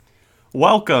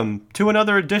Welcome to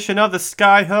another edition of the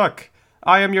SkyHook.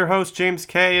 I am your host, James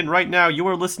K., and right now you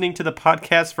are listening to the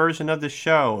podcast version of the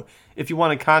show. If you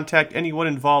want to contact anyone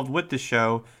involved with the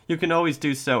show, you can always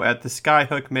do so at the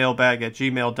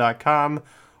skyhookmailbag@gmail.com,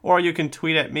 or you can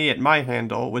tweet at me at my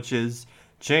handle, which is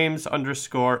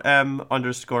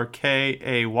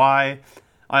James_M_KAY.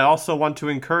 I also want to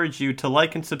encourage you to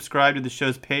like and subscribe to the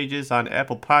show's pages on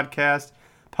Apple Podcasts,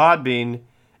 Podbean,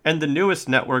 and the newest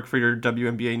network for your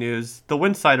WNBA news, the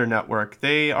Winsider Network.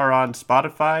 They are on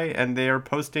Spotify, and they are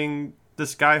posting the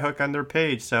SkyHook on their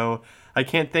page. So I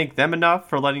can't thank them enough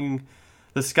for letting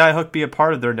the SkyHook be a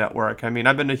part of their network. I mean,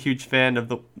 I've been a huge fan of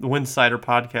the Winsider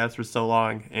podcast for so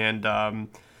long. And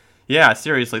yeah,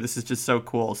 seriously, this is just so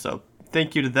cool. So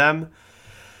thank you to them.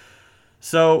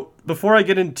 So before I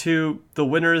get into the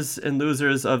winners and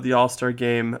losers of the All-Star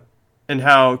Game, and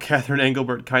how Catherine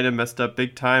Engelbert kind of messed up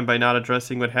big time by not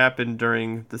addressing what happened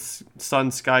during the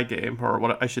Sun-Sky game, or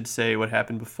what I should say, what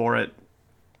happened before it.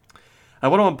 I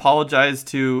want to apologize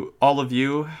to all of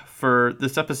you for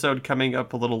this episode coming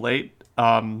up a little late.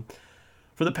 For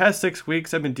the past 6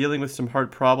 weeks, I've been dealing with some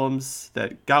hard problems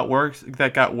that got worse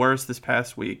this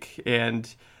past week,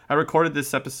 and I recorded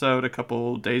this episode a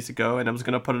couple days ago, and I was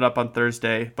going to put it up on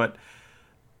Thursday, but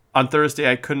on Thursday,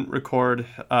 I couldn't record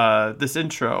this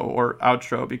intro or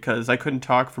outro because I couldn't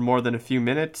talk for more than a few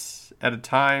minutes at a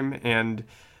time. And,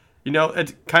 you know,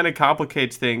 it kind of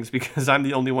complicates things because I'm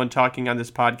the only one talking on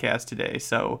this podcast today.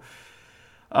 So,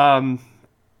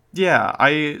 yeah,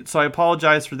 I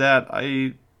apologize for that.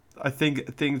 I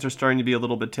think things are starting to be a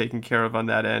little bit taken care of on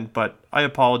that end, but I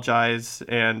apologize,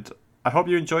 and I hope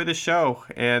you enjoy the show.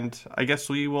 And I guess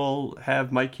we will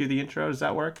have Mike cue the intro. Does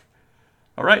that work?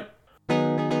 All right.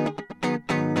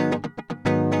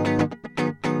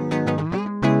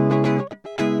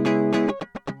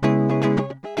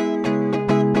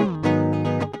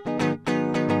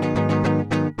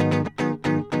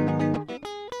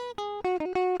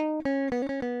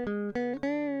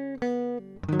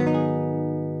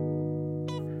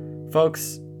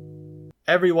 Folks,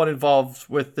 everyone involved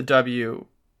with the W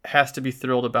has to be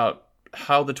thrilled about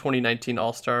how the 2019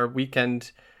 All-Star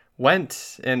Weekend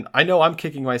went. And I know I'm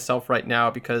kicking myself right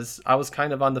now because I was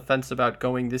kind of on the fence about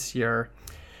going this year.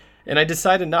 And I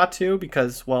decided not to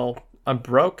because, well, I'm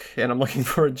broke and I'm looking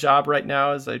for a job right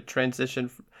now as I transition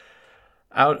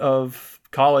out of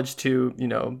college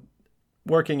to,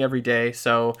 working every day.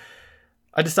 So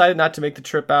I decided not to make the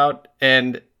trip out.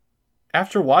 And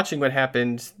after watching what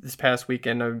happened this past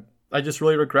weekend, I just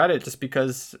really regret it, just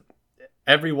because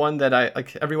everyone in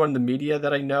the media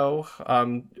that I know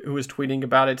who was tweeting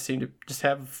about it seemed to just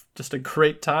have just a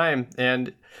great time.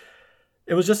 And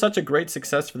it was just such a great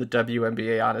success for the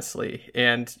WNBA, honestly.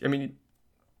 And I mean,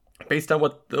 based on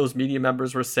what those media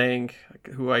members were saying,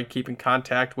 who I keep in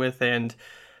contact with, and,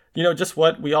 just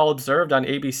what we all observed on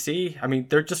ABC, I mean,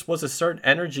 there just was a certain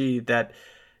energy that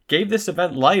gave this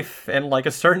event life and like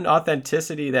a certain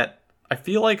authenticity that I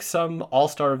feel like some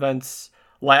all-star events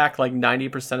lack like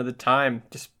 90% of the time.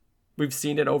 Just we've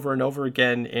seen it over and over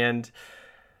again. And,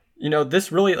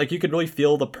 this really, like, you could really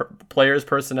feel the players'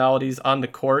 personalities on the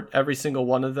court, every single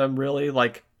one of them, really.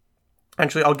 Like,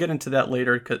 actually, I'll get into that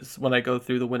later because when I go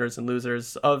through the winners and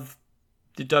losers of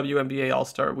the WNBA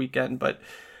All-Star Weekend. But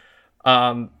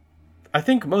I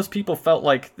think most people felt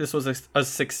like this was a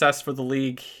success for the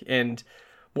league. And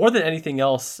more than anything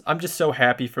else, I'm just so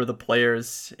happy for the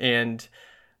players and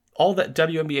all that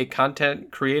WNBA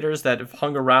content creators that have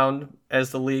hung around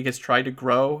as the league has tried to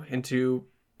grow into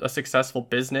a successful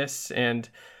business. And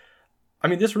I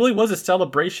mean, this really was a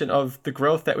celebration of the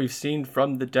growth that we've seen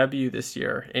from the W this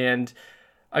year. And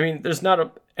I mean, there's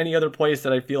not any other place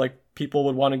that I feel like people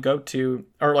would want to go to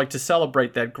or like to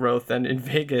celebrate that growth than in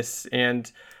Vegas.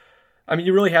 And I mean,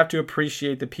 you really have to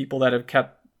appreciate the people that have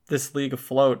kept this league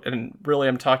afloat, and really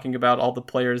I'm talking about all the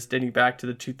players dating back to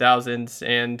the 2000s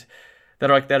and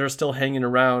that are still hanging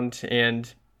around.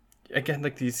 And again,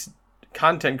 like these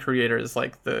content creators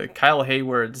like the Kyle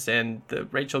Haywards and the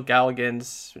Rachel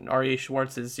Galligans and Aria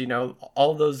Schwartzes,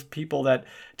 all those people that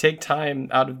take time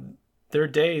out of their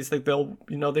days, like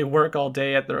they work all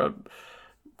day at their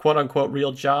quote unquote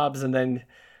real jobs, and then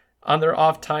on their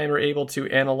off time are able to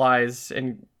analyze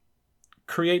and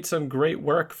create some great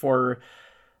work for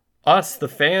us, the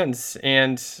fans.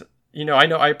 And, I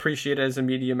know I appreciate it as a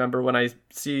media member when I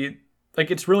see,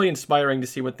 like, it's really inspiring to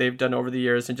see what they've done over the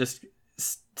years and just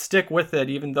stick with it,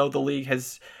 even though the league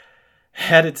has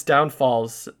had its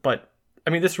downfalls. But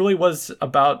I mean, this really was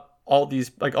about all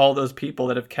those people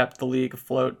that have kept the league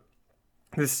afloat.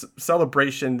 This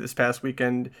celebration this past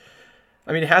weekend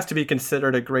I mean, it has to be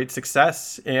considered a great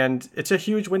success, and it's a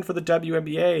huge win for the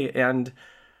WNBA. And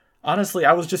honestly,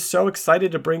 I was just so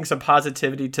excited to bring some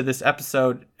positivity to this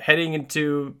episode heading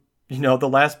into, the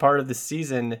last part of the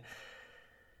season.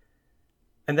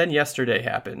 And then yesterday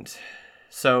happened.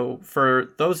 So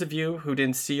for those of you who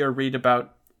didn't see or read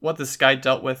about what the Sky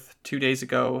dealt with 2 days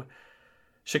ago,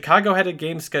 Chicago had a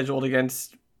game scheduled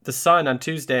against the Sun on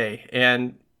Tuesday,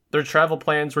 and their travel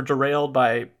plans were derailed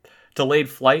by delayed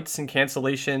flights and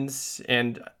cancellations.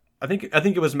 And I think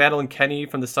it was Madeline Kenny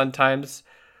from the Sun-Times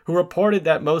who reported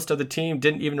that most of the team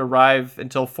didn't even arrive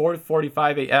until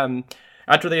 4:45 a.m.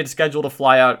 after they had scheduled a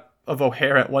fly out of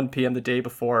O'Hare at 1 p.m. the day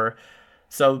before.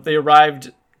 So they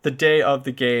arrived the day of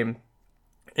the game.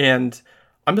 And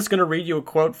I'm just going to read you a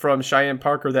quote from Cheyenne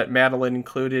Parker that Madeline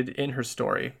included in her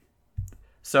story.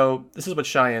 So this is what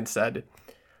Cheyenne said.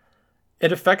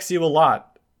 "It affects you a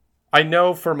lot. I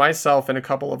know for myself and a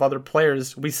couple of other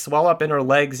players, we swell up in our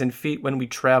legs and feet when we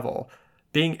travel.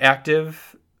 Being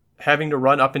active, having to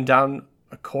run up and down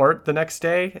a court the next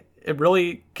day, it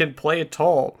really can play a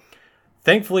toll.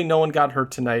 Thankfully, no one got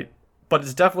hurt tonight, but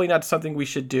it's definitely not something we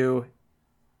should do.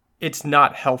 It's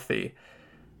not healthy."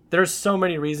 There's so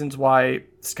many reasons why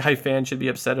Sky fans should be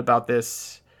upset about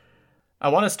this. I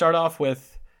want to start off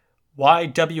with why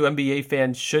WNBA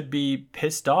fans should be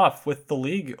pissed off with the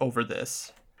league over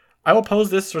this. I will pose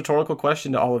this rhetorical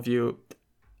question to all of you.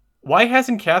 Why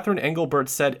hasn't Catherine Engelbert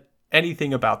said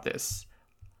anything about this?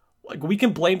 Like, we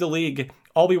can blame the league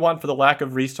all we want for the lack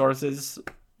of resources,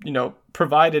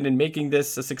 provided in making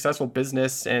this a successful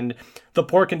business and the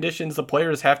poor conditions the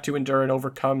players have to endure and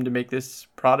overcome to make this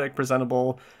product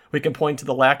presentable. We can point to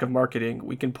the lack of marketing.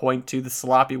 We can point to the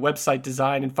sloppy website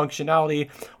design and functionality.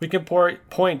 We can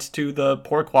point to the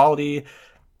poor quality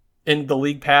in the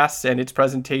league pass and its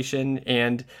presentation.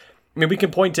 And we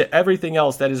can point to everything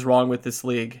else that is wrong with this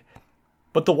league.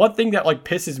 But the one thing that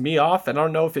pisses me off, and I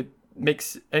don't know if it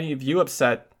makes any of you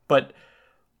upset, but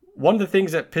one of the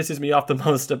things that pisses me off the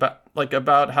most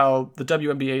about how the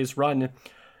WNBA is run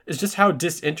is just how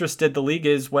disinterested the league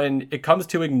is when it comes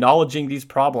to acknowledging these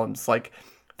problems.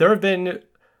 There have been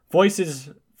voices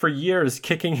for years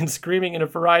kicking and screaming in a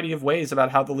variety of ways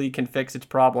about how the league can fix its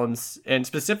problems, and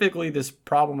specifically this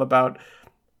problem about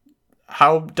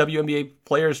how WNBA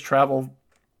players travel,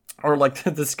 or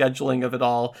the scheduling of it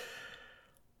all.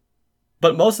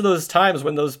 But most of those times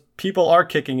when those people are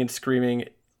kicking and screaming,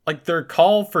 their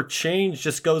call for change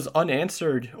just goes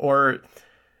unanswered. Or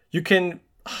you can,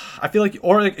 I feel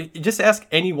just ask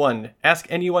anyone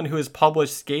who has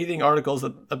published scathing articles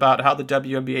about how the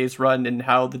WNBA is run and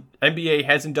how the NBA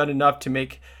hasn't done enough to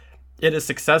make it a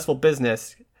successful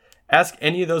business. Ask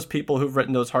any of those people who've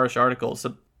written those harsh articles.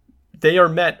 They are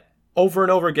met over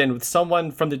and over again with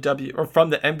someone from the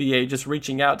NBA just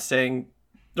reaching out saying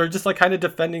they're just kind of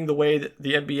defending the way that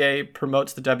the NBA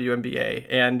promotes the WNBA.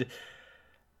 And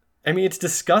it's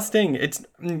disgusting.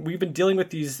 We've been dealing with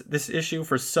this issue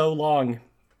for so long,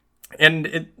 and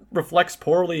it reflects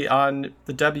poorly on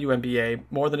the WNBA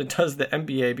more than it does the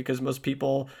NBA, because most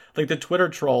people, the Twitter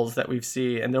trolls that we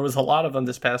see, and there was a lot of them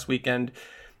this past weekend,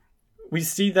 we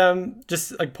see them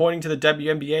just pointing to the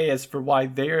WNBA as for why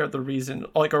they're the reason,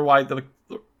 or why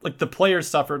the players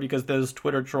suffer, because those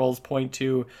Twitter trolls point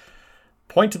to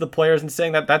the players and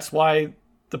saying that that's why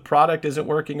the product isn't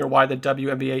working or why the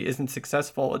WNBA isn't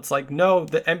successful. It's no,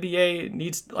 the NBA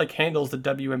needs handles the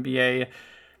WNBA,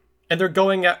 and they're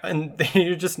going out and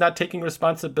they're just not taking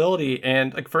responsibility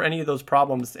and for any of those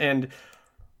problems. And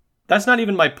that's not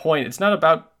even my point. It's not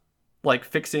about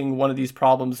fixing one of these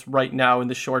problems right now in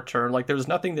the short term. There's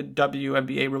nothing that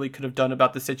WNBA really could have done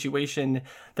about the situation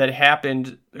that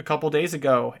happened a couple days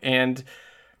ago. And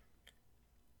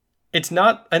it's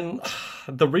not, and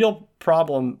the real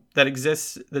problem that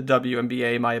exists the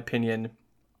WNBA, in my opinion,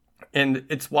 and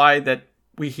it's why that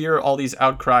we hear all these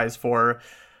outcries for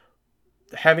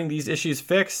having these issues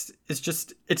fixed,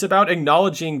 it's about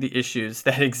acknowledging the issues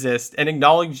that exist and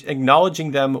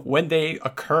acknowledging them when they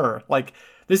occur.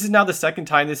 This is now the second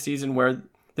time this season where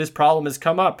this problem has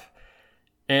come up.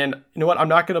 And you know what? I'm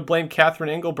not going to blame Catherine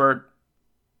Engelbert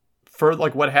for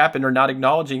what happened or not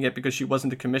acknowledging it, because she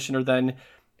wasn't the commissioner then.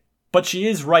 But she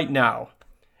is right now.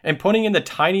 And putting in the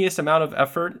tiniest amount of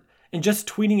effort and just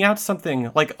tweeting out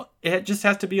something, it just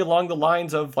has to be along the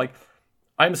lines of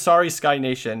I'm sorry, Sky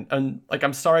Nation. And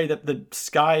I'm sorry that the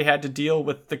Sky had to deal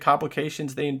with the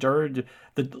complications they endured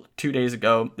 2 days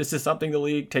ago. This is something the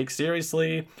league takes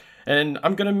seriously. And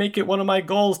I'm going to make it one of my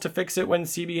goals to fix it when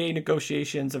CBA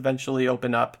negotiations eventually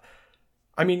open up.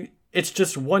 It's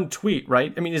just one tweet,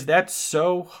 right? Is that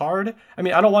so hard? I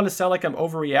don't want to sound like I'm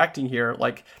overreacting here,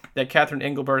 that Catherine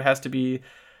Engelbert has to be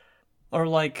or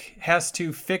like has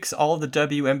to fix all of the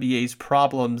WNBA's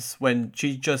problems when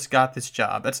she just got this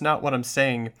job. That's not what I'm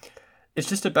saying. It's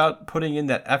just about putting in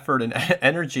that effort and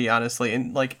energy, honestly.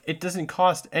 And like, it doesn't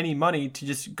cost any money to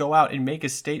just go out and make a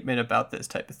statement about this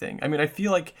type of thing. I mean, I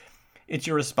feel like it's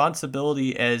your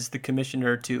responsibility as the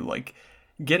commissioner to like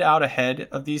get out ahead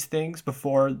of these things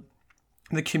before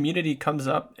the community comes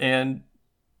up and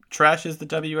trashes the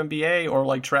WNBA or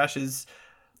like trashes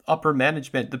upper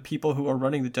management, the people who are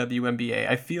running the WNBA.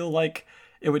 I feel like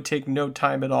it would take no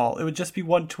time at all. It would just be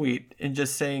one tweet and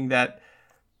just saying that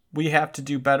we have to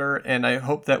do better, and I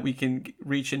hope that we can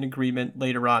reach an agreement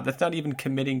later on. That's not even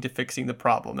committing to fixing the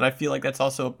problem. And I feel like that's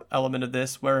also an element of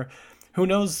this where who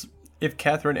knows if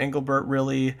Catherine Engelbert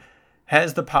really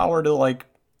has the power to like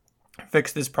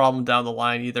fix this problem down the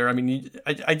line either. I mean,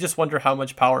 I just wonder how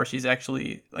much power she's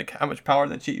actually, like how much power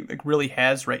that she like really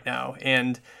has right now.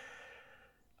 And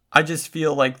I just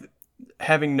feel like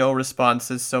having no response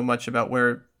says so much about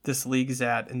where this league is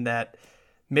at, and that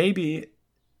maybe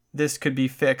this could be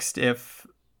fixed if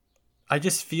I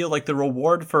just feel like the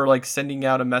reward for like sending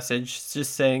out a message,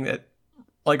 just saying that,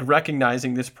 like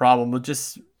recognizing this problem would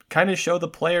just kind of show the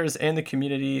players and the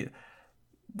community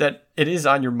that it is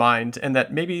on your mind, and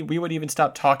that maybe we would even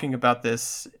stop talking about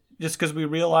this just because we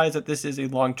realize that this is a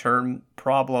long-term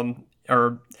problem,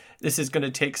 or this is going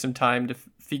to take some time to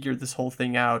figure this whole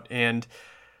thing out. And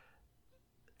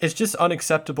it's just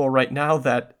unacceptable right now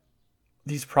that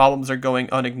these problems are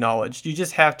going unacknowledged. You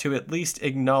just have to at least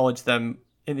acknowledge them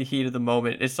in the heat of the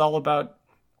moment. It's all about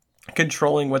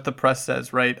controlling what the press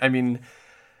says, right? I mean,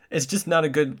 it's just not a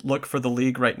good look for the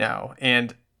league right now.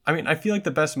 And I mean, I feel like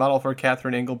the best model for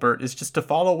Catherine Engelbert is just to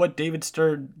follow what David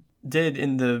Stern did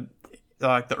in the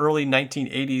early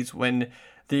 1980s when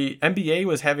the NBA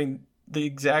was having the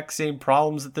exact same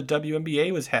problems that the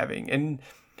WNBA was having. And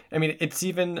I mean, it's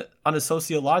even on a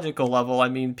sociological level. I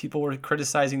mean, people were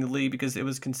criticizing the league because it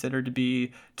was considered to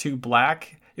be too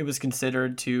black. It was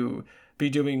considered to be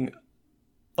doing,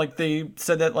 like they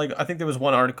said that, like, I think there was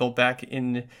one article back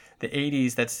in the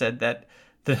 80s that said that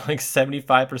the like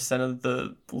 75% of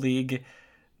the league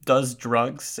does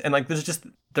drugs. And like,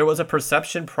 there was a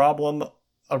perception problem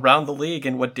around the league.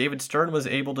 And what David Stern was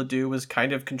able to do was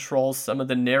kind of control some of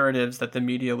the narratives that the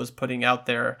media was putting out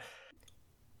there.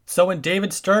 So when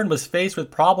David Stern was faced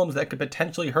with problems that could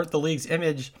potentially hurt the league's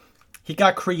image, he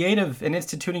got creative in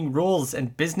instituting rules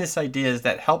and business ideas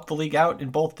that helped the league out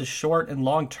in both the short and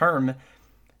long term.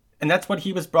 And that's what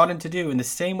he was brought in to do, in the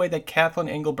same way that Catherine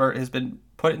Engelbert has been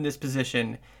put in this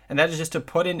position. And that is just to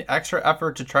put in extra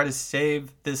effort to try to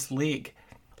save this league.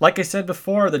 Like I said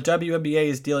before, the WNBA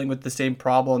is dealing with the same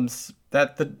problems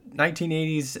that the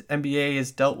 1980s NBA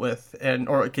has dealt with,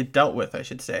 or get dealt with, I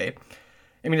should say.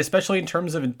 I mean, especially in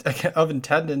terms of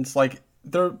attendance, like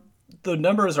the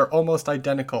numbers are almost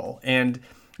identical. And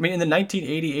I mean, in the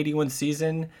 1980-81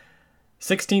 season,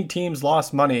 16 teams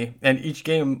lost money, and each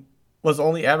game was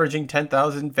only averaging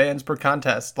 10,000 fans per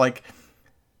contest. Like,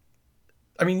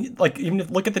 I mean, like, even if,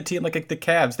 look at the team, like the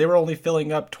Cavs, they were only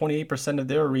filling up 28% of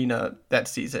their arena that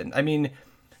season. I mean,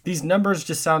 these numbers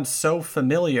just sound so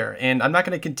familiar, and I'm not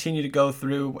going to continue to go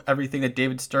through everything that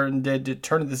David Stern did to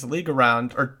turn this league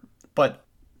around, but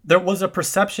there was a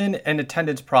perception and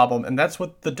attendance problem, and that's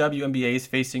what the WNBA is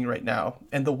facing right now.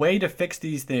 And the way to fix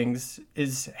these things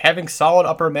is having solid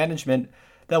upper management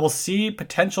that will see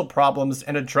potential problems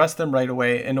and address them right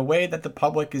away in a way that the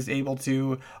public is able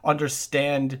to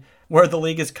understand where the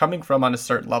league is coming from on a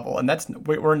certain level. And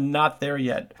we're not there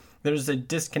yet. There's a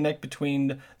disconnect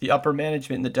between the upper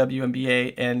management in the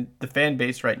WNBA and the fan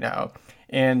base right now.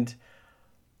 And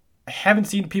I haven't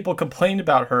seen people complain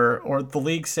about her or the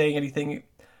league saying anything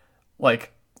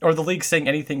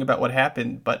about what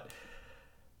happened. But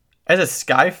as a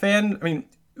Sky fan, I mean,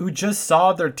 who just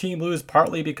saw their team lose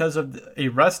partly because of a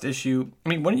rest issue, I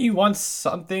mean, wouldn't you want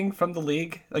something from the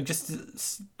league? Like,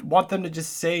 just want them to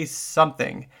just say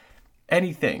something,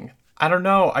 anything. I don't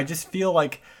know. I just feel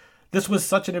like this was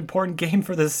such an important game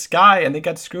for the Sky, and they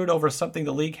got screwed over something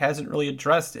the league hasn't really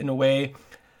addressed in a way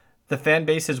the fan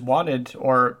base has wanted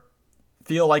or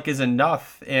feel like is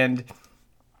enough. And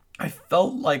I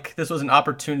felt like this was an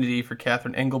opportunity for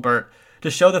Catherine Engelbert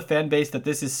to show the fan base that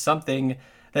this is something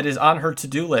that is on her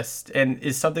to-do list and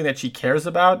is something that she cares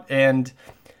about. And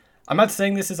I'm not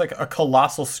saying this is like a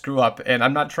colossal screw-up, and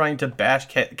I'm not trying to bash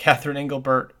Catherine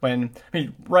Engelbert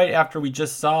right after we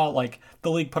just saw like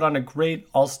the league put on a great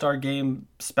all-star game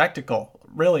spectacle.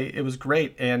 Really, it was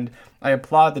great, and I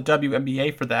applaud the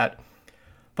WNBA for that.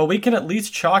 But we can at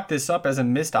least chalk this up as a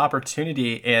missed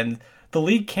opportunity, and the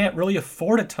league can't really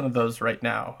afford a ton of those right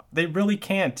now. They really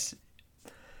can't.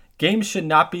 Games should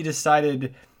not be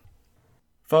decided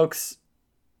Folks,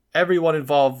 everyone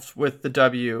involved with the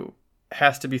W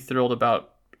has to be thrilled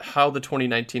about how the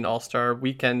 2019 All-Star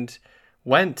weekend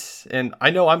went. And I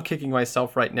know I'm kicking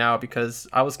myself right now because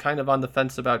I was kind of on the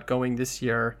fence about going this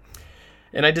year.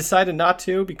 And I decided not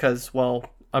to because, well,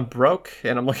 I'm broke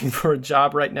and I'm looking for a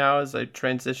job right now as I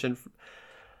transition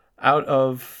out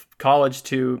of college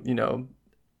to,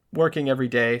 working every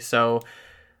day. So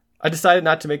I decided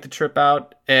not to make the trip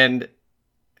out. And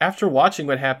after watching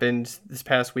what happened this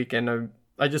past weekend,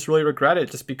 I just really regret it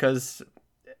just because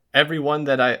everyone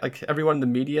in the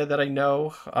media that I know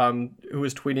who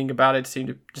was tweeting about it seemed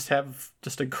to just have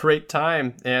just a great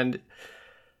time. And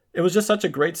it was just such a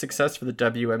great success for the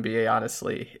WNBA,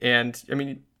 honestly. And I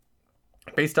mean,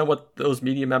 based on what those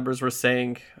media members were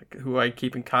saying, who I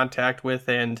keep in contact with,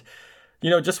 and,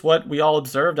 just what we all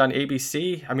observed on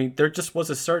ABC, I mean, there just was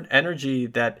a certain energy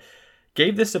that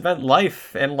gave this event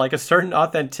life and like a certain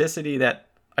authenticity that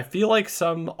I feel like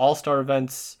some all-star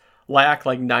events lack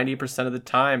like 90% of the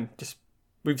time. Just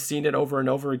we've seen it over and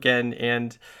over again.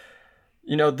 And,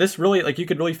 this really, like, you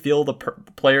could really feel the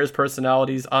players'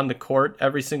 personalities on the court,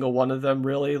 every single one of them,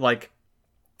 really. Like,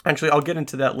 actually, I'll get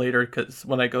into that later because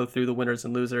when I go through the winners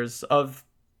and losers of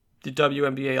the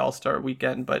WNBA All-Star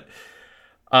weekend. But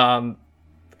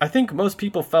I think most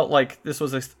people felt like this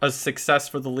was a success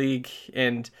for the league.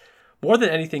 And more than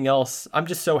anything else, I'm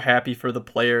just so happy for the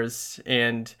players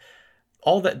and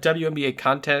all that WNBA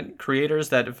content creators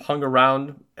that have hung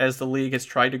around as the league has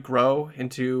tried to grow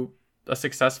into a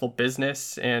successful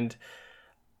business. And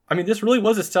I mean, this really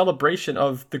was a celebration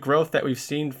of the growth that we've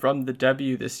seen from the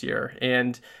W this year.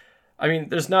 And I mean,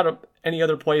 there's not any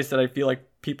other place that I feel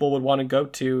like people would want to go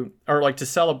to or like to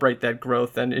celebrate that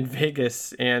growth than in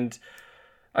Vegas. And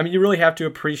I mean, you really have to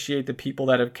appreciate the people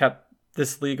that have kept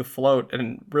this league afloat.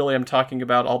 And really, I'm talking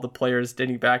about all the players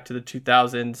dating back to the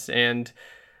 2000s and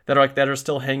that are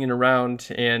still hanging around.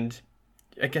 And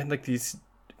again, like these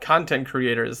content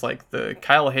creators like the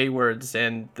Kyle Haywards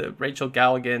and the Rachel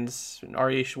Galligans and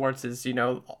R.A.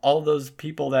 Schwartzes, all those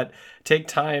people that take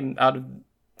time out of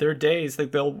their days,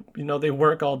 like they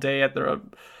work all day at their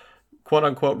quote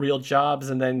unquote real jobs,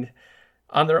 and then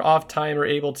on their off time are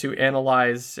able to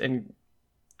analyze and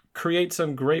create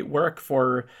some great work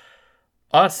for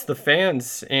us, the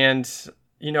fans. And,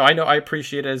 I know I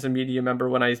appreciate it as a media member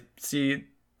when I see,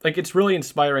 like, it's really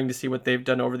inspiring to see what they've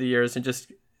done over the years and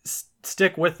just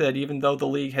stick with it, even though the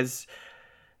league has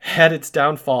had its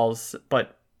downfalls.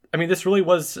 But I mean, this really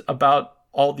was about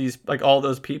all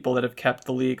those people that have kept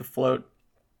the league afloat.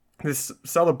 This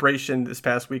celebration this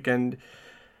past weekend,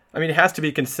 I mean, it has to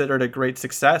be considered a great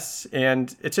success,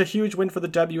 and it's a huge win for the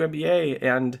WNBA.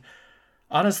 And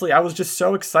honestly, I was just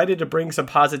so excited to bring some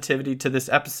positivity to this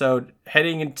episode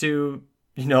heading into,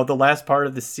 the last part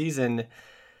of the season.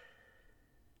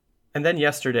 And then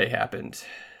yesterday happened.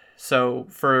 So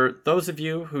for those of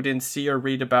you who didn't see or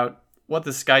read about what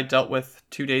the Sky dealt with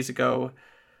 2 days ago,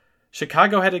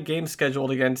 Chicago had a game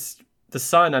scheduled against the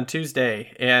Sun on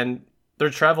Tuesday, and their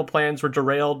travel plans were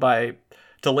derailed by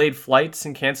delayed flights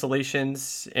and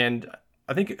cancellations. And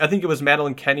I think it was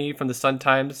Madeline Kenny from the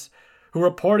Sun-Times who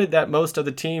reported that most of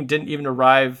the team didn't even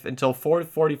arrive until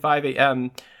 4:45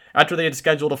 a.m. after they had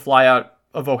scheduled a fly out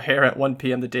of O'Hare at 1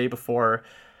 p.m. the day before.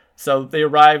 So they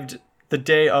arrived the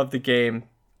day of the game.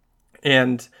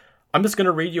 And I'm just going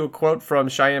to read you a quote from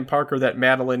Cheyenne Parker that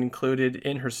Madeline included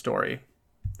in her story.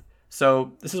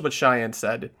 So this is what Cheyenne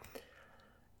said.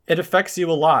 "It affects you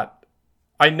a lot.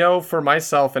 I know for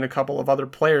myself and a couple of other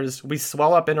players, we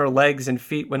swell up in our legs and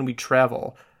feet when we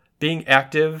travel. Being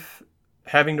active,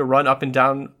 having to run up and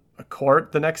down a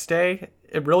court the next day,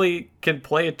 it really can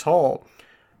play a toll.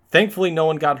 Thankfully, no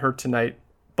one got hurt tonight,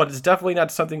 but it's definitely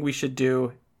not something we should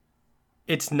do.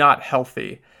 It's not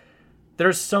healthy."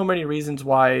 There's so many reasons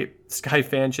why Sky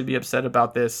fans should be upset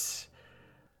about this.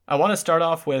 I want to start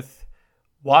off with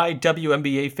why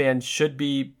WNBA fans should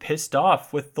be pissed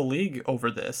off with the league over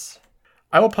this.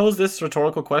 I will pose this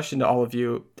rhetorical question to all of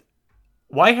you.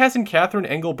 Why hasn't Catherine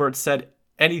Engelbert said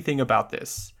anything about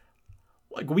this?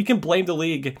 Like, we can blame the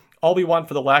league all we want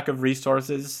for the lack of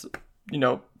resources,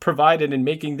 provided in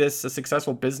making this a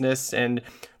successful business and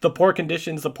the poor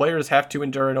conditions the players have to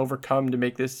endure and overcome to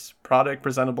make this product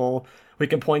presentable. We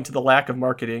can point to the lack of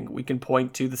marketing. We can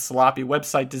point to the sloppy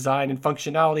website design and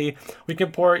functionality. We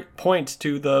can point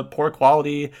to the poor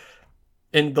quality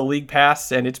in the league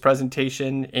pass and its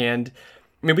presentation. And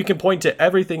I mean, we can point to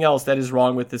everything else that is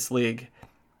wrong with this league.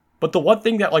 But the one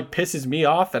thing that pisses me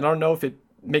off, and I don't know if it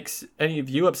makes any of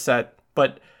you upset,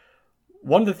 but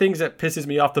one of the things that pisses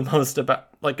me off the most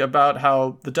about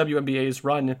how the WNBA is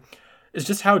run is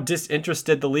just how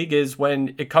disinterested the league is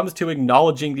when it comes to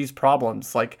acknowledging these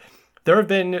problems. Like, there have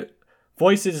been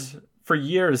voices for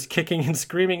years kicking and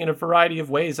screaming in a variety of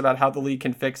ways about how the league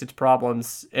can fix its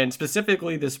problems, and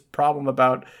specifically this problem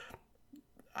about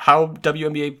how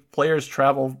WNBA players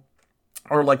travel,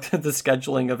 or like the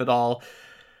scheduling of it all.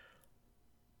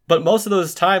 But most of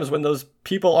those times when those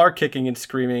people are kicking and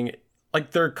screaming,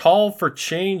 like, their call for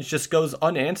change just goes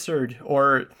unanswered.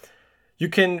 Or you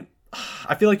can,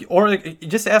 I feel like, or like,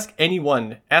 just ask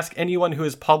anyone who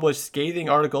has published scathing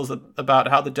articles about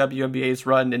how the WNBA is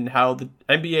run and how the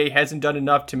NBA hasn't done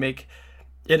enough to make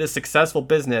it a successful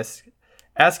business.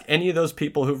 Ask any of those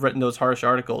people who've written those harsh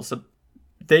articles.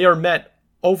 They are met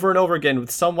over and over again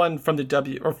with someone from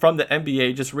the from the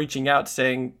NBA just reaching out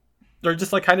saying, they're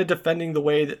just like kind of defending the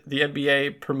way that the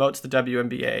NBA promotes the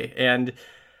WNBA. And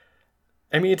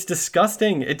I mean, it's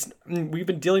disgusting. We've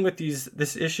been dealing with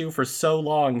this issue for so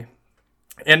long,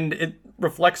 and it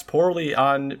reflects poorly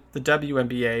on the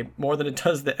WNBA more than it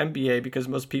does the NBA, because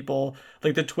most people,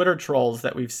 like the Twitter trolls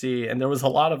that we've seen, and there was a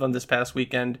lot of them this past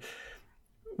weekend,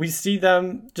 we see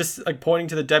them just like pointing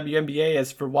to the WNBA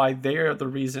as for why they're the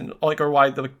reason, like, or why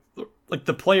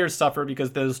the players suffer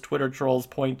because those Twitter trolls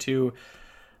point to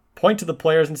the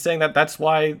players and saying that that's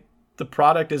why the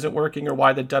product isn't working or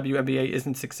why the WNBA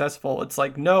isn't successful. It's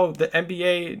like, no, the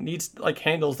NBA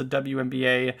handles the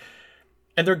WNBA,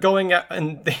 and they're going out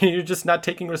and you're just not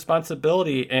taking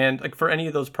responsibility and like for any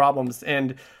of those problems.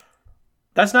 And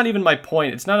that's not even my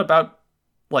point. It's not about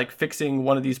like fixing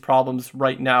one of these problems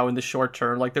right now in the short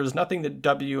term. Like, there's nothing that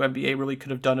WNBA really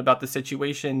could have done about the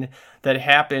situation that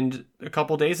happened a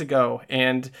couple days ago.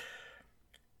 And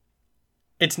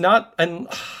it's not, and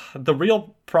the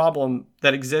real problem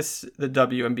that exists the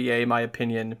WNBA, in my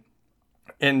opinion,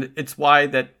 and it's why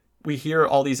that we hear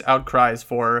all these outcries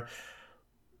for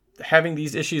having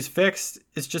these issues fixed,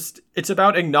 it's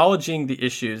about acknowledging the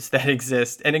issues that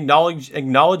exist and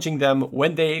acknowledging them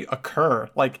when they occur.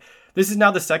 Like, this is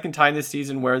now the second time this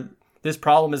season where this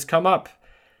problem has come up.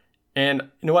 And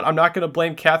you know what? I'm not going to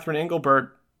blame Catherine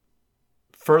Engelbert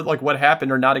for like what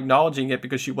happened or not acknowledging it,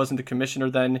 because she wasn't the commissioner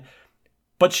then.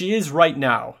 But she is right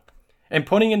now. And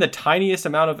putting in the tiniest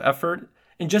amount of effort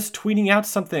and just tweeting out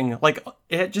something, like,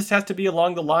 it just has to be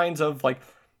along the lines of like,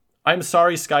 I'm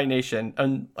sorry, Sky Nation.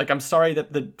 And like, I'm sorry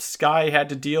that the Sky had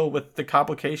to deal with the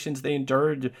complications they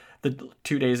endured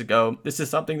 2 days ago. This is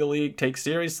something the league takes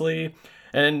seriously.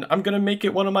 And I'm going to make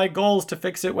it one of my goals to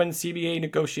fix it when CBA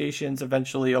negotiations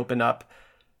eventually open up.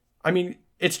 I mean,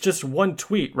 it's just one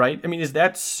tweet, right? I mean, is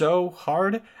that so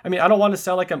hard? I mean, I don't want to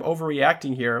sound like I'm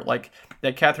overreacting here, like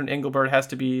that Catherine Engelbert has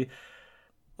to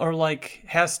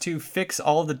fix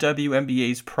all the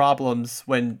WNBA's problems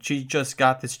when she just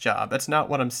got this job. That's not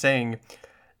what I'm saying.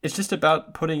 It's just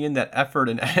about putting in that effort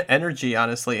and energy,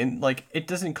 honestly. And like, it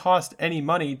doesn't cost any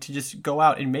money to just go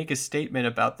out and make a statement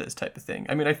about this type of thing.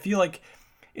 I mean, I feel like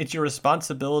it's your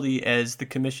responsibility as the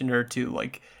commissioner to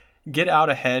like get out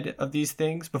ahead of these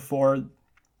things before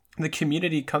the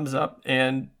community comes up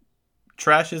and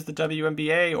trashes the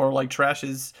WNBA or like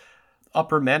trashes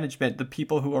upper management, the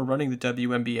people who are running the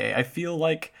WNBA. I feel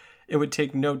like it would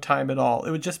take no time at all.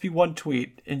 It would just be one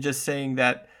tweet and just saying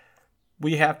that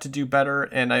we have to do better,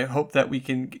 and I hope that we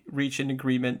can reach an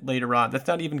agreement later on. That's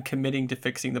not even committing to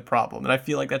fixing the problem. And I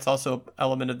feel like that's also an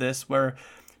element of this where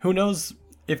who knows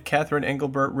if Catherine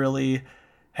Engelbert really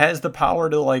has the power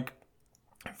to like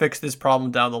fix this problem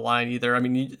down the line either. I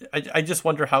mean, I just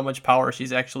wonder how much power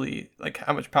she's actually, like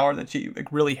how much power that she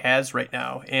like really has right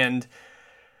now. And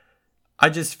I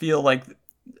just feel like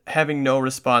having no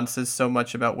response says so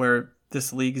much about where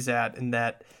this league is at, and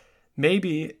that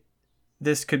maybe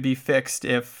this could be fixed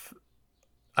if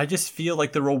I just feel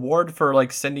like the reward for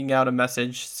like sending out a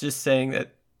message, just saying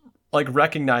that, like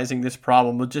recognizing this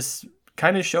problem will just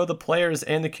kind of show the players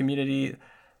and the community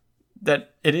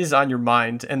that it is on your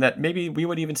mind, and that maybe we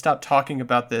would even stop talking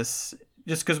about this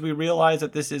just because we realize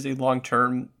that this is a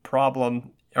long-term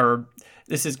problem, or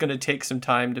this is going to take some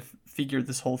time to figure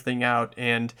this whole thing out.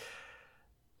 And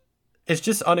it's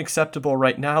just unacceptable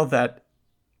right now that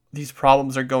these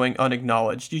problems are going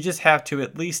unacknowledged. You just have to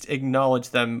at least acknowledge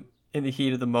them in the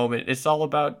heat of the moment. It's all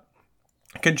about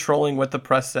controlling what the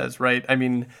press says, right? I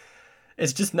mean,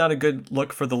 it's just not a good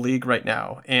look for the league right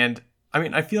now. And I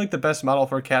mean, I feel like the best model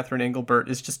for Catherine Engelbert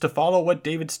is just to follow what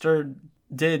David Stern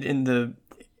did in the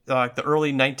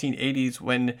early 1980s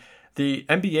when the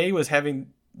NBA was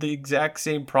having the exact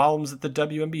same problems that the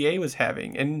WNBA was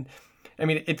having. And I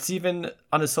mean, it's even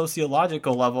on a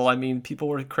sociological level. I mean, people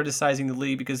were criticizing the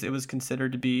league because it was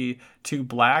considered to be too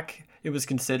black. It was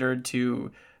considered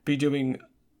to be doing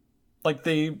like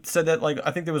they said that, like,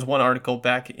 I think there was one article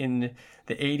back in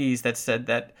the 80s that said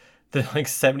that the like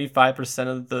 75%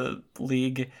 of the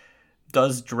league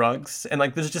does drugs, and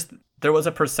like there was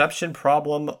a perception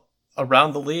problem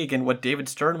around the league, and what David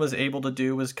Stern was able to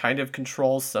do was kind of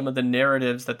control some of the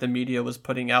narratives that the media was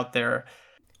putting out there.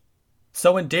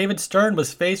 So when David Stern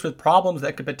was faced with problems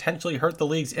that could potentially hurt the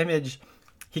league's image,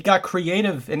 he got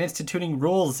creative in instituting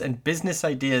rules and business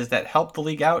ideas that helped the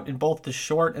league out in both the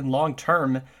short and long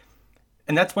term.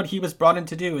 And that's what he was brought in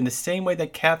to do, in the same way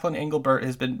that Kathleen Engelbert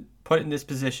has been put in this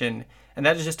position. And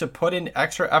that is just to put in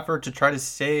extra effort to try to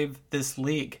save this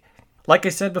league. Like I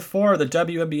said before, the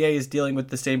WNBA is dealing with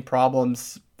the same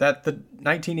problems that the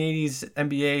 1980s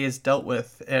NBA has dealt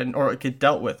with, or get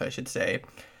dealt with, I should say.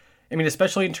 I mean,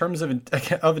 especially in terms of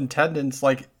attendance,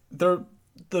 like the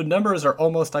numbers are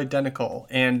almost identical.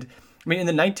 And I mean, in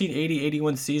the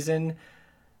 1980-81 season,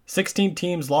 16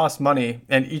 teams lost money,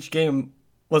 and each game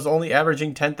was only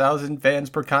averaging 10,000 fans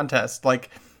per contest. Like,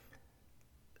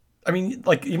 I mean,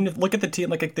 like, even if look at the team,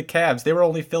 like the Cavs, they were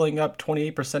only filling up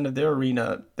 28% of their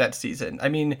arena that season. I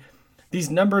mean, these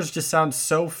numbers just sound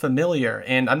so familiar,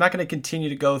 and I'm not going to continue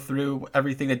to go through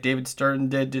everything that David Stern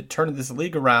did to turn this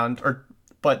league around,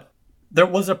 but there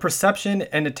was a perception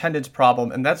and attendance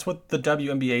problem, and that's what the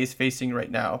WNBA is facing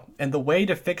right now. And the way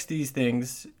to fix these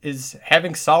things is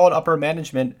having solid upper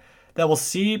management that will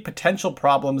see potential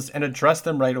problems and address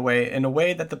them right away in a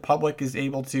way that the public is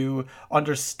able to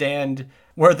understand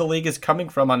where the league is coming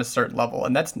from on a certain level.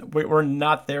 And we're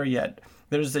not there yet.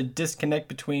 There's a disconnect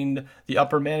between the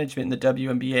upper management in the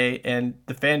WNBA and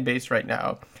the fan base right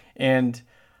now. And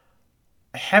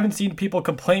I haven't seen people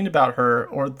complain about her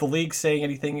or the league saying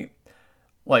anything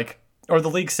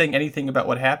about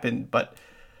what happened. But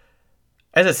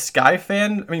as a Sky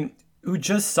fan, I mean, who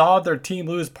just saw their team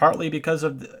lose partly because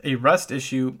of a rest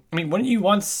issue, I mean, wouldn't you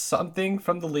want something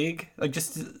from the league? Like,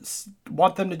 just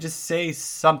want them to just say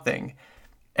something,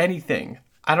 anything.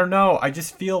 I don't know. I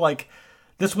just feel like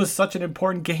this was such an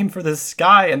important game for the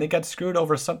Sky, and they got screwed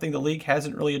over something the league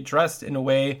hasn't really addressed in a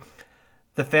way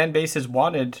the fan base has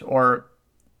wanted or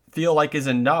feel like is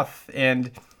enough.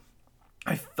 And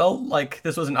I felt like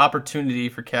this was an opportunity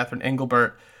for Kathleen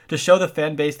Engelbert to show the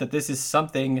fan base that this is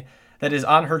something that is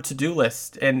on her to-do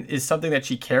list and is something that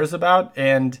she cares about.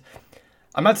 And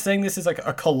I'm not saying this is like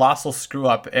a colossal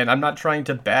screw-up, and I'm not trying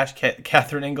to bash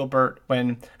Kathleen Engelbert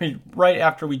right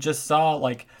after we just saw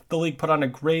like the league put on a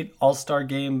great all-star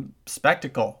game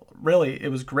spectacle. Really, it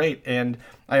was great, and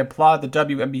I applaud the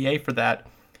WNBA for that.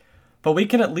 But we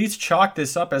can at least chalk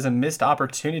this up as a missed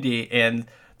opportunity, and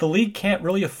the league can't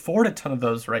really afford a ton of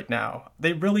those right now.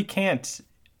 They really can't.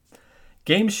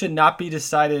 Games should not be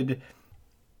decided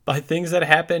by things that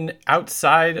happen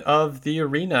outside of the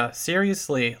arena.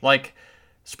 Seriously, like,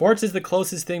 sports is the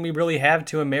closest thing we really have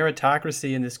to a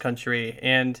meritocracy in this country,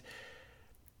 and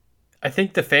I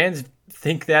think the fans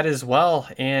think that as well.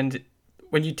 And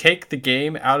when you take the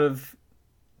game out of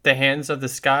the hands of the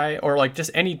Sky, or like just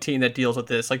any team that deals with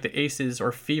this, like the Aces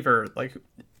or Fever, like,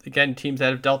 again, teams that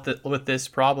have dealt with this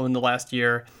problem in the last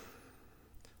year,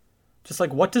 just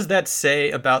like, what does that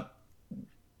say about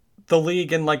the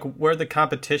league and like where the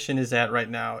competition is at right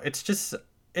now? It's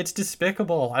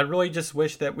despicable. I really just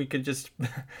wish that we could just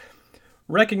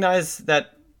recognize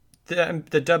that the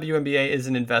WNBA is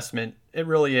an investment. It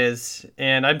really is.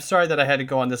 And I'm sorry that I had to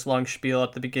go on this long spiel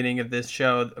at the beginning of this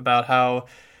show about how,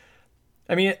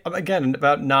 I mean, again,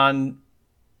 about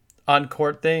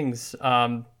non-on-court things.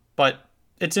 But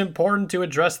it's important to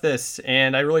address this.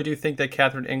 And I really do think that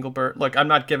Kathleen Engelbert, look, I'm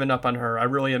not giving up on her. I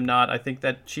really am not. I think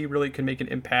that she really can make an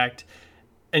impact.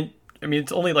 And I mean,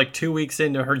 it's only like 2 weeks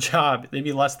into her job,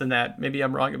 maybe less than that. Maybe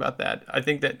I'm wrong about that. I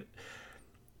think that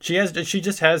she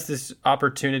just has this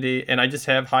opportunity, and I just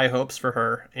have high hopes for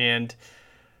her. And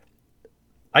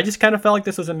I just kind of felt like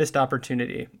this was a missed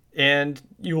opportunity, and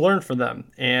you learn from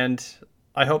them. And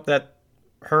I hope that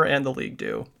her and the league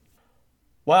do.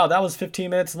 Wow, that was 15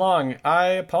 minutes long. I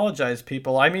apologize,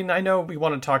 people. I mean, I know we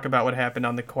want to talk about what happened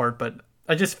on the court, but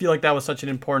I just feel like that was such an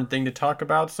important thing to talk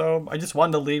about. So I just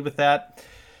wanted to lead with that.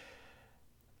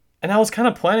 And I was kind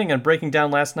of planning on breaking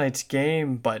down last night's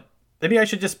game, but maybe I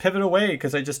should just pivot away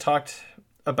because I just talked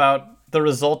about the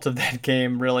result of that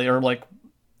game, really, or like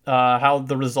how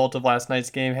the result of last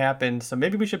night's game happened. So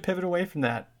maybe we should pivot away from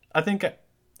that. I think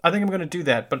I'm going to do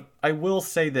that, but I will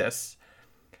say this.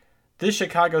 This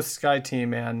Chicago Sky team,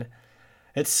 man,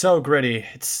 it's so gritty.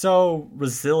 It's so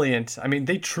resilient. I mean,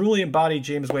 they truly embody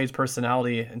James Wade's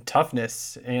personality and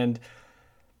toughness. And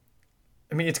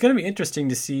I mean, it's going to be interesting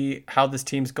to see how this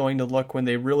team's going to look when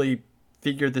they really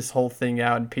figure this whole thing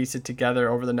out and piece it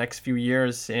together over the next few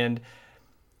years. And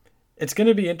It's going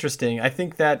to be interesting. I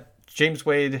think that James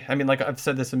Wade, I mean, like I've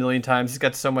said this a million times, he's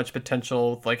got so much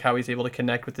potential, like how he's able to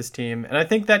connect with this team. And I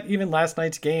think that even last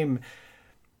night's game,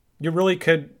 you really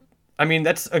could, I mean,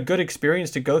 that's a good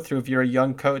experience to go through if you're a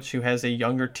young coach who has a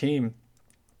younger team.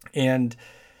 And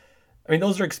I mean,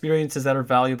 those are experiences that are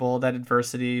valuable, that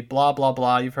adversity, blah, blah,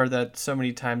 blah. You've heard that so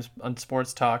many times on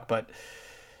sports talk. But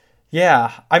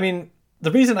yeah, I mean,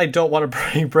 the reason I don't want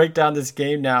to break down this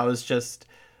game now is just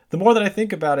the more that I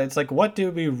think about it, it's like, what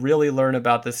did we really learn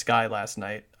about this guy last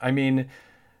night? I mean,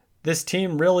 this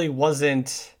team really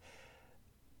wasn't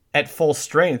at full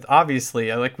strength,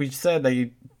 obviously. Like we said,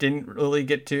 they didn't really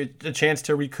get to a chance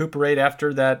to recuperate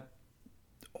after that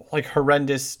like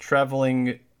horrendous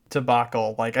traveling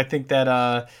debacle. Like I think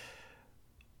that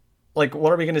like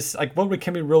what are we gonna like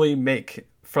can we really make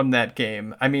from that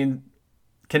game? I mean,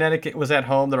 Connecticut was at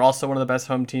home. They're also one of the best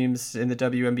home teams in the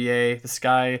WNBA. The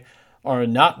Sky are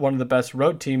not one of the best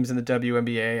road teams in the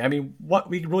WNBA. I mean, what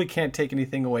we really can't take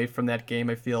anything away from that game,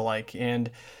 I feel like.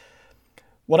 And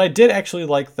what I did actually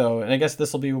like, though, and I guess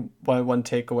this will be my one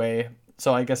takeaway.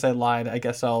 So I guess I lied. I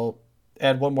guess I'll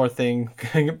add one more thing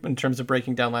in terms of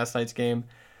breaking down last night's game.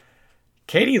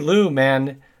 Katie Lou,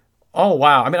 man. Oh,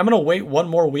 wow. I mean, I'm going to wait one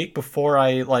more week before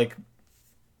I, like,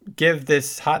 give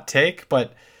this hot take,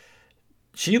 but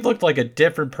she looked like a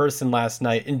different person last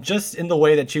night, and just in the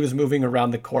way that she was moving around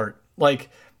the court.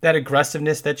 Like, that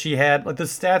aggressiveness that she had. Like, the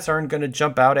stats aren't going to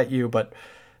jump out at you, but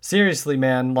seriously,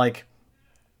 man, like,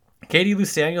 Katie Lou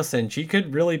Samuelson, she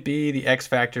could really be the X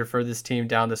factor for this team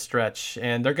down the stretch,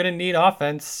 and they're going to need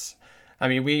offense. I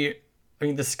mean,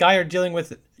 the Sky are dealing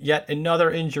with yet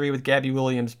another injury with Gabby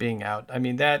Williams being out. I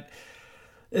mean, that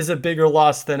is a bigger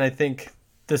loss than I think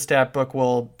the stat book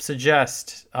will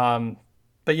suggest.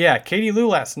 But yeah, Katie Lou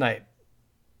last night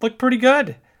looked pretty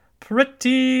good.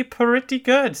 Pretty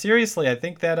good. Seriously, I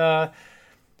think that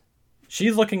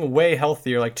she's looking way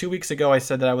healthier. Like 2 weeks ago, I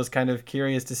said that I was kind of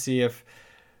curious to see if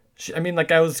I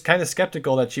was kind of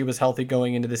skeptical that she was healthy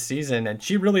going into the season, and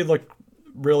she really looked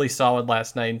really solid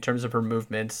last night in terms of her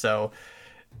movement. So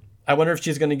I wonder if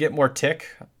she's going to get more tick.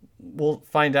 We'll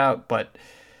find out. But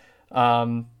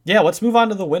yeah, let's move on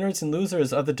to the winners and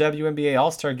losers of the WNBA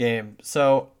All-Star Game.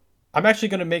 So I'm actually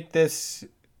going to make this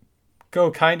go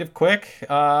kind of quick.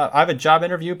 I have a job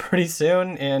interview pretty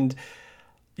soon, and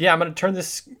yeah, I'm going to turn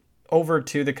this over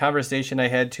to the conversation I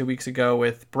had 2 weeks ago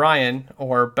with Brian,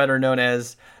 or better known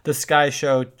as the Sky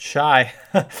Show Chai,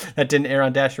 that didn't air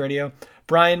on Dash Radio.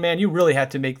 Brian, man, you really have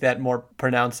to make that more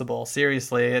pronounceable.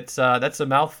 Seriously, it's that's a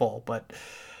mouthful, but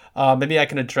maybe I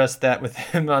can address that with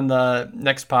him on the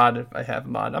next pod if I have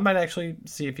him on. I might actually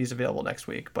see if he's available next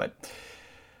week, but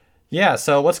yeah,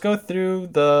 so let's go through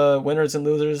the winners and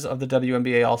losers of the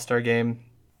WNBA All-Star Game.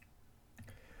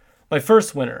 My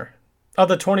first winner of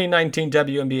the 2019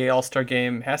 WNBA All-Star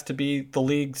Game has to be the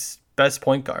league's best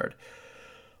point guard.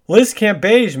 Liz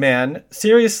Cambage, man.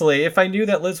 Seriously, if I knew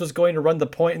that Liz was going to run the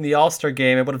point in the All-Star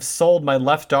Game, I would have sold my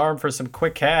left arm for some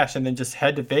quick cash and then just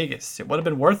head to Vegas. It would have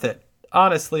been worth it.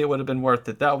 Honestly, it would have been worth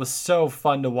it. That was so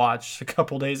fun to watch a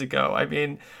couple days ago. I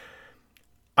mean,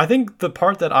 I think the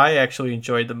part that I actually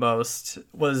enjoyed the most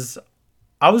was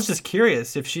I was just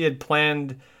curious if she had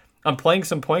planned on playing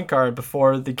some point guard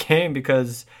before the game,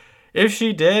 because if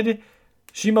she did,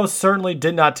 she most certainly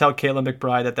did not tell Kayla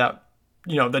McBride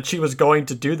that she was going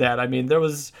to do that. I mean, there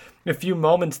was a few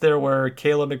moments there where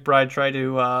Kayla McBride tried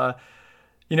to,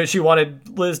 she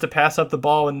wanted Liz to pass up the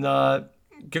ball and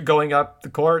going up the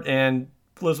court, and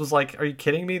Liz was like, "Are you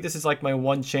kidding me? This is like my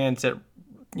one chance at,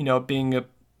 being a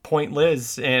point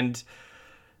Liz." And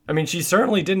I mean, she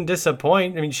certainly didn't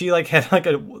disappoint. I mean, she had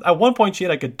at one point she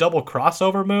had a double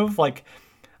crossover move. Liz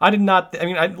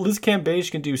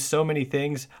Cambage can do so many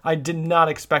things. I did not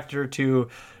expect her to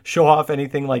show off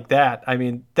anything like that. I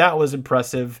mean, that was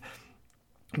impressive.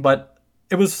 But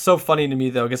it was so funny to me,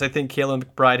 though, because I think Kayla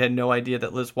McBride had no idea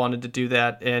that Liz wanted to do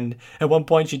that. And at one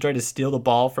point, she tried to steal the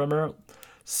ball from her.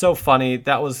 So funny.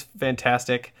 That was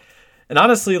fantastic. And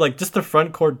honestly, just the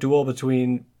front court duel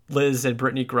between Liz and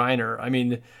Brittany Griner. I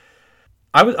mean,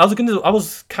 I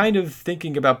was kind of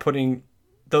thinking about putting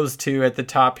those two at the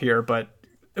top here, but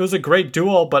it was a great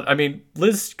duel. But I mean,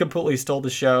 Liz completely stole the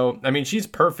show. I mean, she's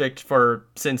perfect for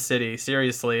Sin City.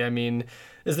 Seriously. I mean,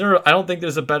 I don't think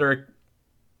there's a better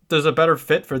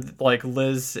fit for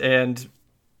Liz and,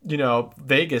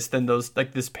 Vegas than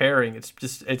this pairing.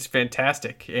 It's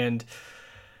fantastic. And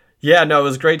yeah, no, it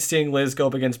was great seeing Liz go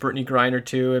up against Brittany Griner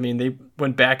too. I mean, they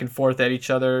went back and forth at each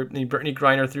other. I mean, Brittany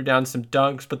Griner threw down some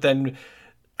dunks, but then,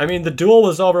 I mean, the duel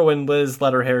was over when Liz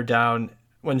let her hair down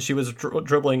when she was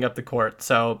dribbling up the court.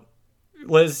 So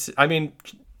Liz, I mean,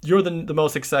 you're the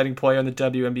most exciting player in the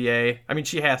WNBA. I mean,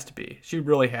 she has to be. She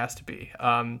really has to be.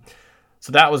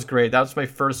 So that was great. That was my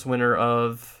first winner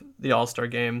of the All-Star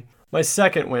game. My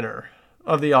second winner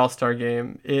of the All-Star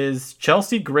game is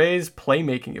Chelsea Gray's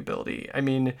playmaking ability. I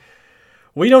mean,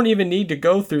 we don't even need to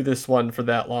go through this one for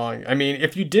that long. I mean,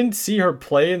 if you didn't see her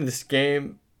play in this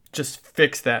game, just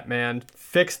fix that, man.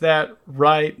 Fix that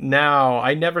right now.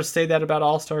 I never say that about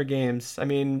All-Star games. I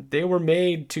mean, they were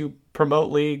made to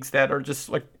promote leagues that are just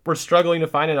like, we're struggling to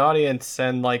find an audience,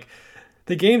 and like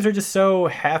the games are just so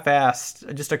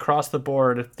half-assed just across the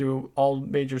board through all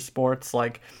major sports.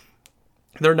 Like,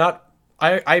 they're not,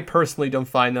 I personally don't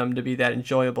find them to be that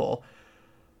enjoyable.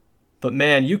 But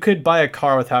man, you could buy a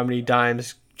car with how many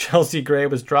dimes Chelsea Gray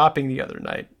was dropping the other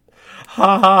night.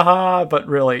 Ha ha ha. But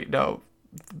really, no.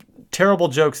 Terrible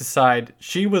jokes aside,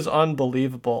 she was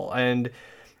unbelievable. And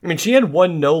I mean, she had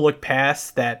one no-look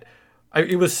pass that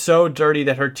it was so dirty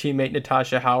that her teammate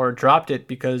Natasha Howard dropped it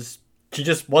because she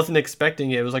just wasn't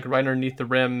expecting it. It was like right underneath the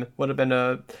rim. Would have been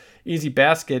a easy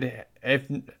basket if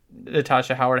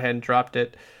Natasha Howard hadn't dropped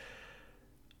it.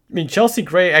 I mean, Chelsea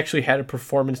Gray actually had a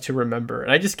performance to remember, and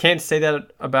I just can't say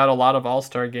that about a lot of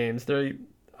All-Star games.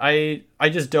 I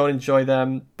just don't enjoy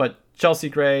them. But Chelsea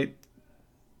Gray,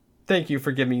 thank you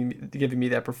for giving me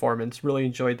that performance. Really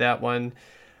enjoyed that one.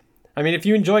 I mean, if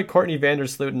you enjoy Courtney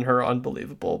Vandersloot and her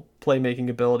unbelievable playmaking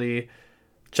ability,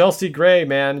 Chelsea Gray,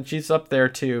 man, she's up there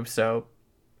too. So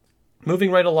moving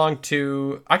right along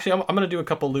to, actually, I'm going to do a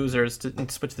couple losers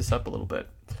to switch this up a little bit.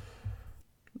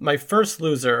 My first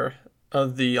loser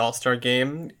of the All-Star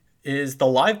game is the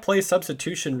live play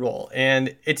substitution rule.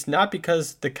 And it's not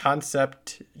because the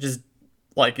concept just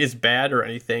like is bad or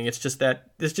anything. It's just that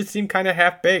this just seemed kind of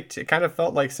half-baked. It kind of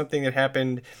felt like something that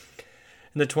happened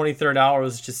in the 23rd hour.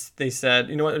 Was just, they said,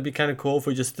 you know what, it'd be kind of cool if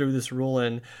we just threw this rule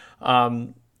in.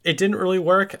 It didn't really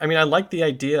work. I mean, I like the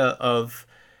idea of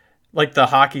like the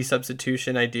hockey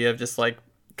substitution idea of just like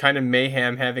kind of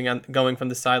mayhem going from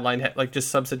the sideline, like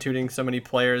just substituting so many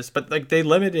players, but like they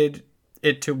limited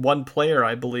it to one player,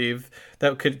 I believe,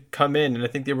 that could come in, and I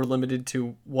think they were limited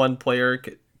to one player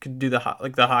could do the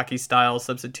hockey style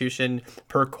substitution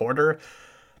per quarter.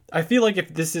 I feel like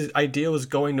if idea was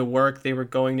going to work, they were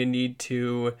going to need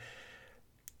to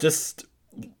just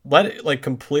let it like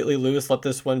completely loose, let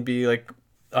this one be like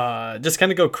just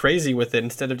kind of go crazy with it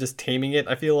instead of just taming it.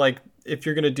 I feel like if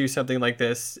you're going to do something like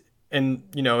this and,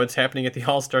 you know, it's happening at the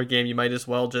All-Star game, you might as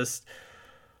well just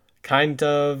kind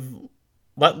of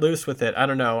let loose with it. I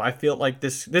don't know. I feel like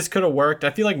this could have worked.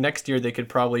 I feel like next year they could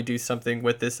probably do something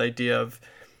with this idea of,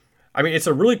 I mean, it's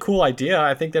a really cool idea.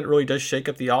 I think that it really does shake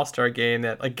up the All-Star game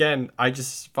that, again, I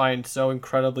just find so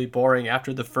incredibly boring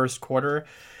after the first quarter.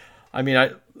 I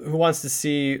mean, who wants to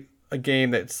see a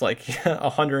game that's like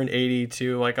 180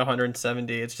 to like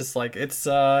 170? It's just like,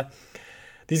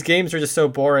 these games are just so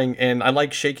boring, and I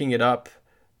like shaking it up.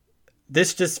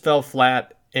 This just fell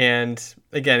flat, and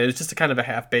again, it was just a kind of a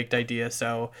half-baked idea.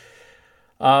 So,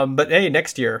 but hey,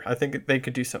 next year, I think they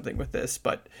could do something with this.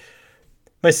 But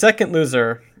my second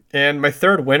loser and my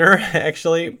third winner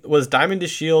actually was Diamond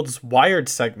DeShield's wired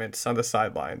segments on the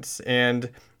sidelines. And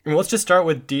let's just start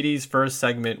with Dee Dee's first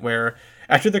segment, where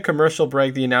after the commercial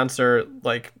break, the announcer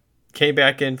like came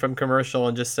back in from commercial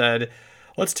and just said,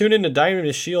 "Let's tune in to Diamond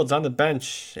DeShield's on the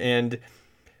bench." And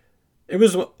it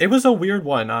was a weird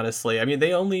one, honestly. I mean,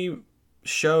 they only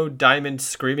showed Diamond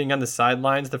screaming on the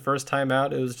sidelines the first time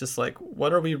out. It was just like,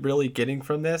 what are we really getting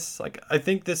from this? Like, I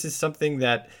think this is something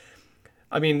that,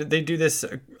 I mean, they do this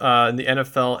in the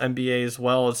NFL, NBA as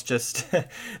well. It's just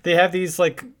they have these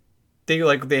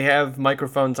they have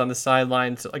microphones on the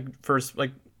sidelines, like first,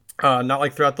 like not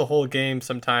like throughout the whole game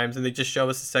sometimes, and they just show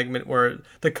us a segment where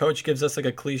the coach gives us like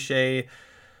a cliche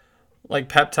like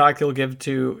pep talk he'll give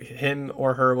to him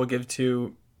or her will give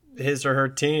to his or her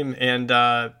team, and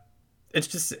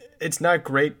it's not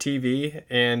great TV,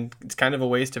 and it's kind of a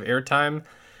waste of airtime.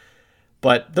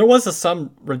 But there was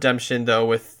some redemption, though,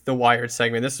 with the wired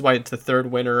segment. This is why it's the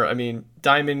third winner. I mean,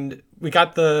 Diamond, we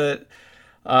got the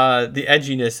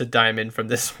edginess of Diamond from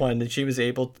this one, and she was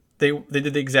able. They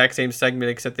did the exact same segment,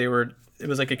 except it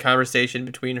was like a conversation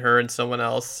between her and someone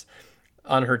else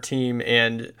on her team,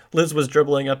 and Liz was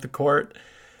dribbling up the court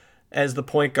as the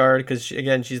point guard because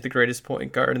she's the greatest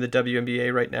point guard in the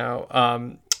WNBA right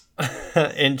now.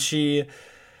 And she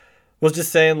was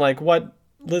just saying like, what?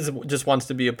 Liz just wants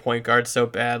to be a point guard so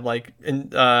bad. Like,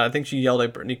 and I think she yelled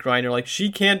at Brittany Griner, like,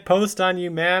 she can't post on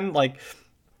you, man. Like,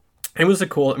 it was I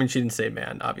mean, she didn't say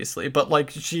man, obviously, but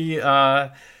like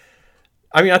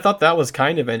I mean, I thought that was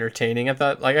kind of entertaining. I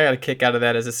thought like I got a kick out of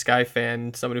that as a Sky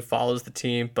fan, someone who follows the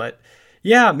team. But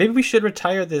yeah, maybe we should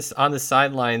retire this on the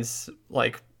sidelines,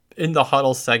 like in the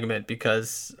huddle segment,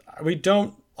 because we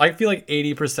don't, I feel like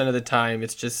 80% of the time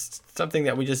it's just something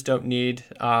that we just don't need.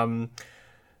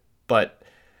 But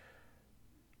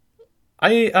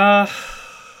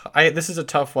this is a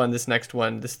tough one, this next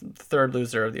one, this third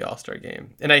loser of the All-Star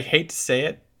game. And I hate to say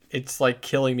it, it's like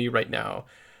killing me right now.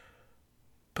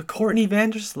 But Courtney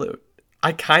Vandersloot,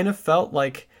 I kind of felt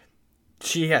like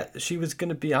she was going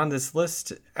to be on this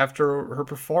list after her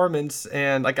performance,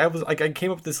 and I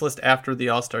came up with this list after the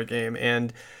All-Star game,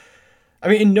 and I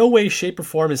mean, in no way, shape, or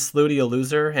form is Sluty a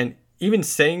loser, and even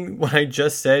saying what I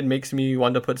just said makes me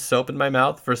want to put soap in my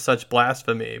mouth for such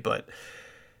blasphemy. But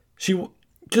she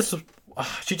just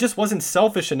wasn't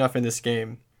selfish enough in this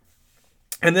game,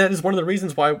 and that is one of the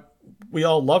reasons why we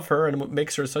all love her and what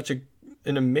makes her such an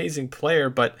amazing player.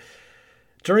 But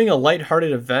during a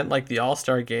lighthearted event like the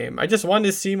All-Star game, I just wanted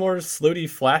to see more Sluty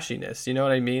flashiness. You know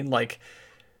what I mean? Like,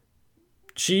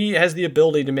 she has the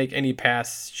ability to make any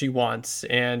pass she wants,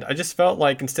 and I just felt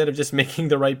like instead of just making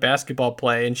the right basketball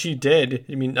play, and she did,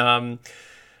 I mean,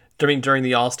 during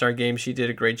the All-Star game, she did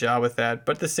a great job with that.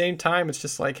 But at the same time, it's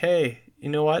just like, hey, you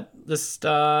know what? Just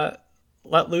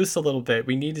let loose a little bit.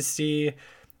 We need to see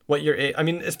what I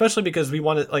mean, especially because we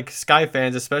want to, like, Sky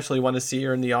fans especially want to see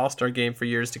her in the All-Star game for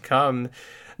years to come.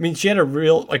 I mean, she had a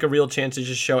real chance to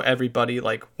just show everybody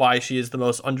like why she is the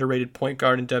most underrated point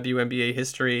guard in WNBA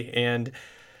history. And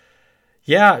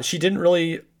yeah, she didn't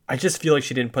really, I just feel like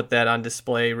she didn't put that on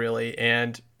display really.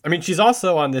 And I mean, she's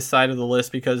also on this side of the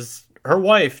list because her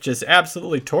wife just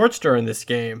absolutely torched her in this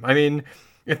game. I mean,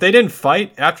 if they didn't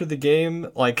fight after the game,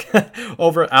 like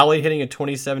over Allie hitting a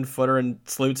 27-footer in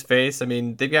Sloot's face, I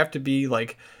mean, they'd have to be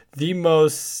like the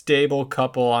most stable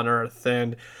couple on earth.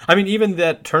 And I mean, even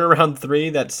that turnaround three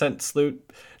that sent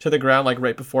Sloot to the ground like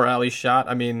right before Allie's shot,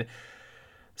 I mean,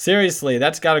 seriously,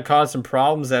 that's got to cause some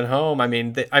problems at home. I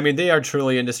mean, they are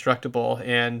truly indestructible,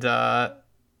 and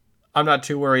I'm not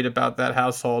too worried about that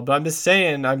household. But I'm just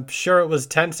saying, I'm sure it was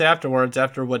tense afterwards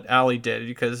after what Allie did,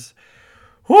 because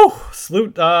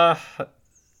Sloot, I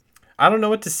don't know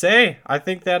what to say. I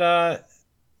think that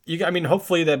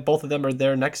hopefully that both of them are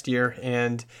there next year,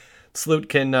 and Sloot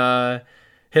can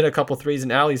hit a couple threes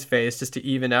in Allie's face just to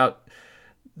even that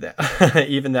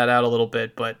out a little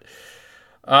bit. But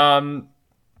I don't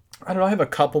know. I have a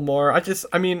couple more. I guess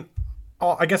I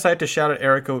have to shout out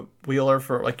Erica Wheeler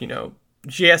for, like, you know,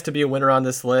 she has to be a winner on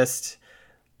this list.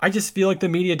 I just feel like the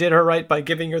media did her right by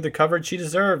giving her the coverage she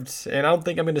deserved. And I don't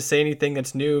think I'm going to say anything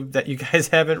that's new that you guys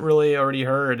haven't really already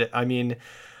heard. I mean,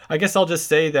 I guess I'll just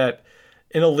say that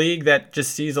in a league that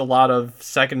just sees a lot of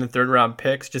second and third round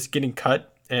picks just getting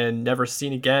cut and never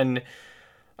seen again,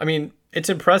 I mean, it's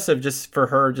impressive just for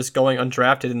her just going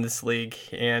undrafted in this league.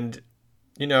 And,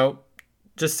 you know,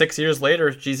 just 6 years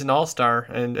later, she's an all-star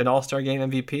and an all-star game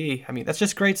MVP. I mean, that's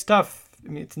just great stuff. I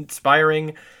mean, it's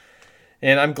inspiring.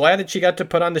 And I'm glad that she got to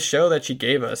put on the show that she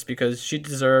gave us, because she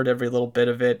deserved every little bit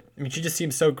of it. I mean, she just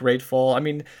seems so grateful. I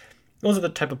mean, those are the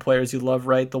type of players you love,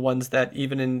 right? The ones that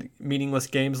even in meaningless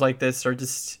games like this are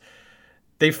just,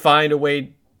 they find a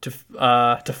way to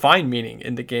find meaning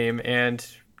in the game. And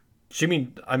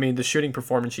the shooting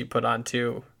performance she put on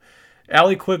too.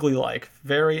 Allie Quigley-like,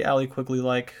 very Allie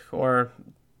Quigley-like, or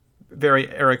very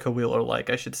Erica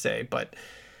Wheeler-like, I should say. But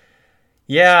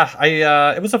yeah,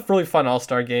 it was a really fun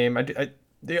All-Star game.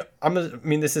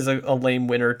 This is a lame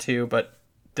winner too, but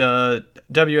the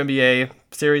WNBA,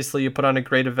 seriously, you put on a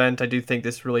great event. I do think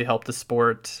this really helped the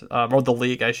sport, or the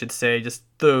league, I should say. Just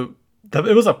it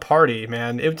was a party,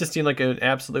 man. It just seemed like an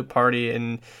absolute party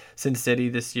in Sin City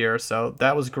this year, so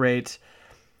that was great.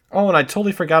 Oh, and I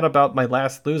totally forgot about my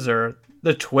last loser.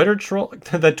 The Twitter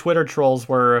trolls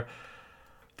were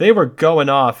going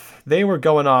off. They were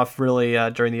going off really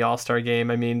during the All-Star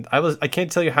game. I mean, I can't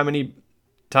tell you how many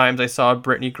times I saw a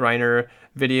Brittany Griner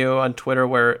video on Twitter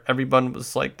where everyone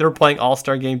was like, they were playing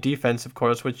All-Star game defense, of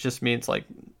course, which just means like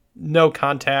no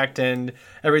contact and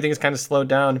everything is kind of slowed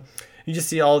down. You just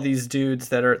see all these dudes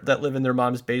that live in their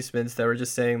mom's basements that were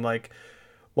just saying like,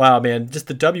 wow, man, just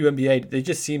the WNBA, they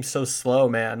just seem so slow,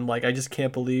 man. Like, I just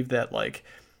can't believe that, like,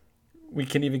 we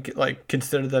can even, like,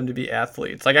 consider them to be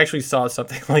athletes. Like, I actually saw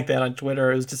something like that on Twitter.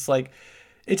 It was just like,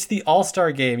 it's the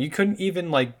All-Star game. You couldn't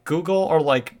even, like, Google or,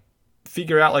 like,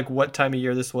 figure out, like, what time of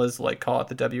year this was, like, call it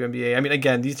the WNBA. I mean,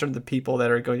 again, these are the people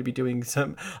that are going to be doing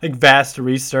some, like, vast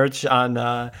research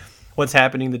on what's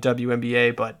happening in the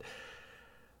WNBA, but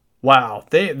wow,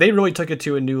 they really took it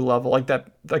to a new level. Like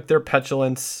their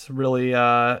petulance really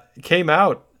came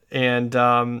out. And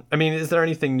I mean, is there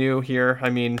anything new here? I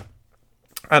mean,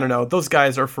 I don't know. Those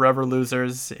guys are forever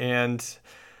losers, and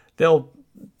they'll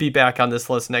be back on this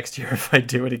list next year if I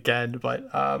do it again. But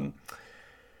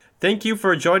Thank you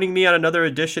for joining me on another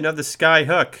edition of the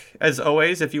SkyHook. As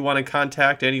always, if you want to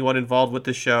contact anyone involved with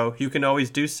the show, you can always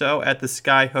do so at the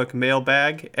SkyHook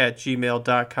mailbag at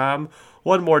gmail.com.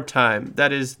 One more time,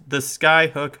 that is the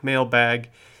SkyHook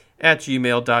mailbag at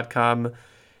gmail.com.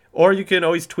 Or you can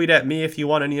always tweet at me if you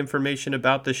want any information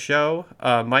about the show.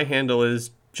 My handle is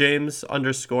James_M_KAY.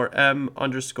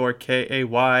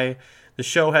 The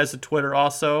show has a Twitter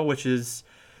also, which is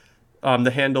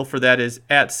the handle for that is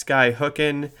at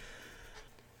SkyHookin'.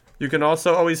 You can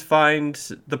also always find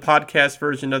the podcast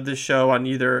version of this show on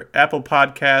either Apple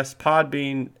Podcasts,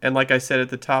 Podbean, and like I said at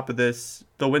the top of this,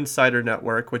 the Winsider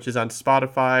Network, which is on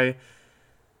Spotify.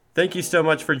 Thank you so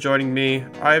much for joining me.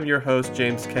 I am your host,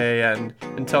 James K., and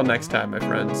until next time, my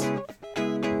friends.